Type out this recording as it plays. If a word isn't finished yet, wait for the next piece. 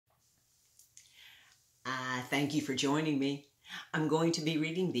Thank you for joining me. I'm going to be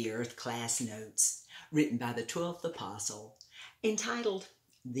reading the Earth Class Notes, written by the 12th Apostle, entitled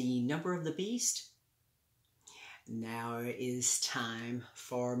The Number of the Beast. Now it is time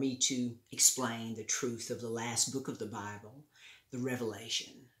for me to explain the truth of the last book of the Bible, the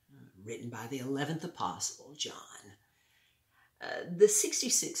Revelation, written by the 11th Apostle, John. The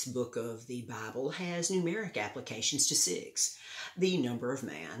 66th book of the Bible has numeric applications to 6, the number of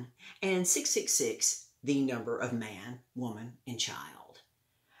man, and 666, the number of man, woman, and child.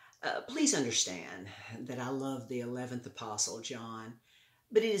 Please understand that I love the 11th Apostle, John,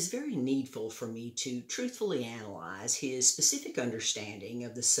 but it is very needful for me to truthfully analyze his specific understanding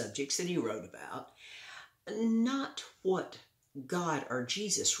of the subjects that he wrote about, not what God or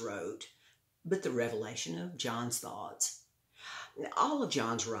Jesus wrote, but the revelation of John's thoughts. All of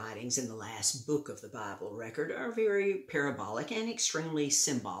John's writings in the last book of the Bible record are very parabolic and extremely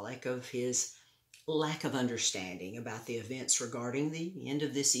symbolic of his lack of understanding about the events regarding the end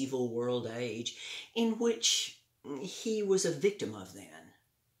of this evil world age in which he was a victim of then,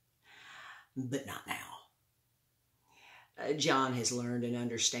 but not now. John has learned and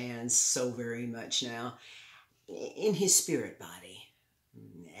understands so very much now in his spirit body,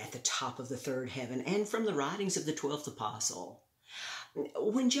 at the top of the third heaven, and from the writings of the 12th Apostle.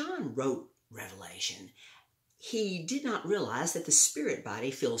 When John wrote Revelation, he did not realize that the spirit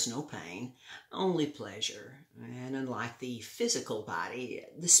body feels no pain, only pleasure. And unlike the physical body,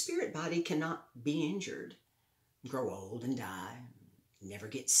 the spirit body cannot be injured, grow old and die, never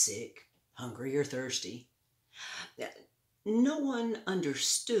get sick, hungry or thirsty. No one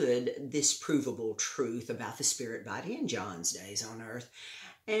understood this provable truth about the spirit body in John's days on earth,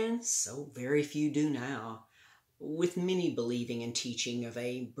 and so very few do now, with many believing and teaching of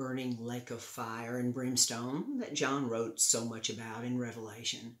a burning lake of fire and brimstone that John wrote so much about in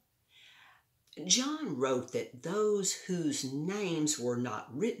Revelation. John wrote that those whose names were not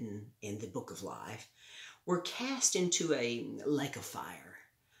written in the book of life were cast into a lake of fire,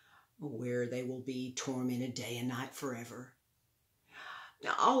 where they will be tormented day and night forever.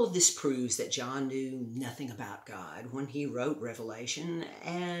 Now, all of this proves that John knew nothing about God when he wrote Revelation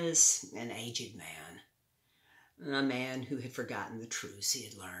as an aged man, a man who had forgotten the truths he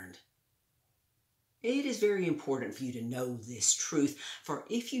had learned. It is very important for you to know this truth, for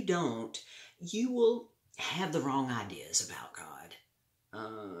if you don't, you will have the wrong ideas about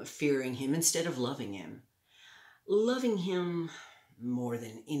God, fearing him instead of loving him more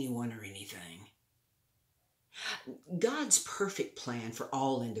than anyone or anything. God's perfect plan for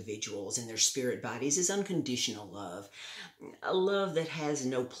all individuals and their spirit bodies is unconditional love, a love that has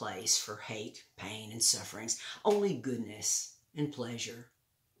no place for hate, pain, and sufferings, only goodness and pleasure.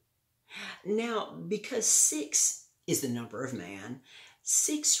 Now, because 6 is the number of man,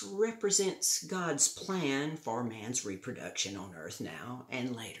 6 represents God's plan for man's reproduction on earth now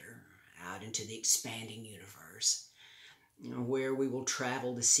and later, out into the expanding universe, where we will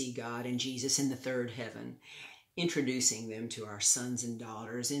travel to see God and Jesus in the third heaven, introducing them to our sons and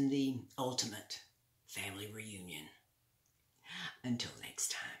daughters in the ultimate family reunion. Until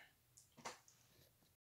next time.